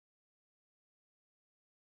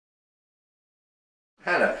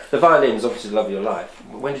Hannah, the violin is obviously the love of your life.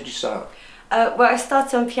 When did you start? Well, I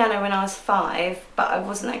started on piano when I was 5, but I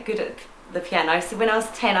wasn't that good at the piano. So when I was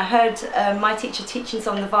 10, I heard my teacher teaching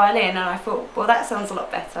some on the violin, and I thought, well, that sounds a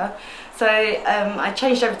lot better. So I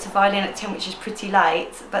changed over to violin at 10, which is pretty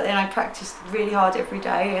late, but then I practiced really hard every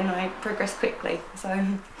day and I progressed quickly.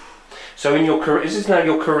 So in your career, is this now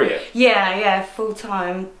your career? Yeah, full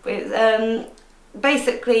time.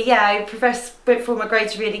 Basically, yeah, I went through my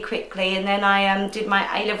grades really quickly, and then I did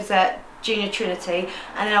my A-levels at Junior Trinity,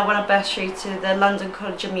 and then I won a bursary to the London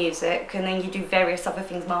College of Music, and then you do various other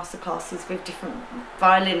things, masterclasses with different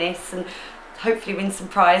violinists, and hopefully win some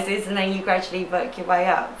prizes, and then you gradually work your way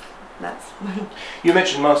up. You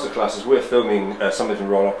mentioned masterclasses. We're filming something from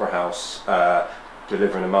Royal Opera House,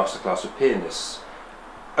 delivering a masterclass with pianists.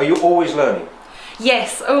 Are you always learning?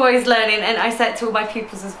 Yes, always learning, and I say it to all my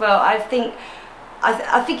pupils as well. I think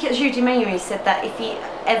it was Rudy Mayhew who said that if he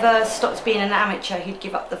ever stopped being an amateur, he'd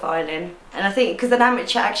give up the violin. And I think because an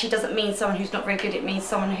amateur actually doesn't mean someone who's not very good, it means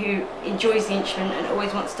someone who enjoys the instrument and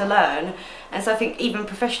always wants to learn. And so I think even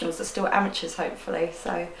professionals are still amateurs, hopefully.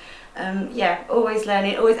 So yeah, always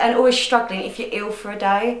learning, always struggling. If you're ill for a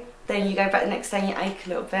day, then you go back the next day and you ache a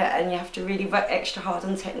little bit, and you have to really work extra hard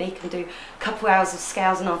on technique and do a couple hours of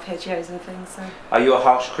scales and arpeggios and things. So. Are you a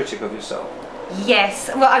harsh critic of yourself? Yes,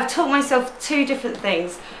 well, I've taught myself 2 different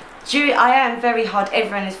things. I am very hard,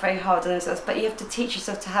 everyone is very hard on themselves, but you have to teach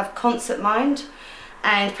yourself to have concert mind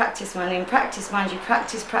and practice mind. In practice mind, you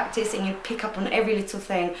practice and you pick up on every little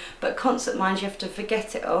thing, but concert mind, you have to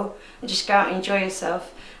forget it all and just go out and enjoy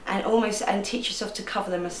yourself, and teach yourself to cover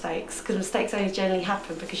the mistakes, because mistakes only generally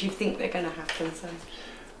happen because you think they're going to happen. So.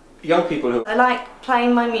 Young people who... I like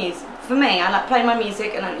playing my music. For me, I like playing my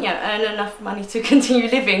music and earn enough money to continue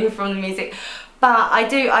living from the music. But I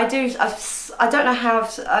don't know how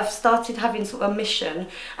I've started having sort of a mission,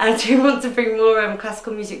 and I do want to bring more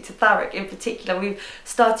classical music to Thurrock in particular. We've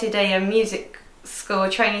started a music school, a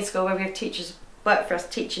training school, where we have teachers work for us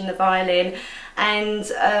teaching the violin,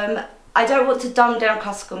 and I don't want to dumb down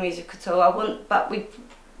classical music at all. But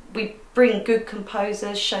we bring good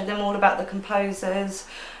composers, show them all about the composers.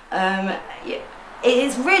 It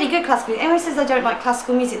is really good classical music. Anyone says I don't like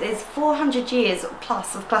classical music, there's 400 years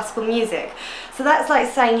plus of classical music. So that's like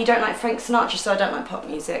saying you don't like Frank Sinatra, so I don't like pop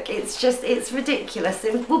music. It's ridiculous.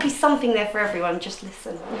 There will be something there for everyone, just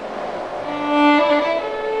listen.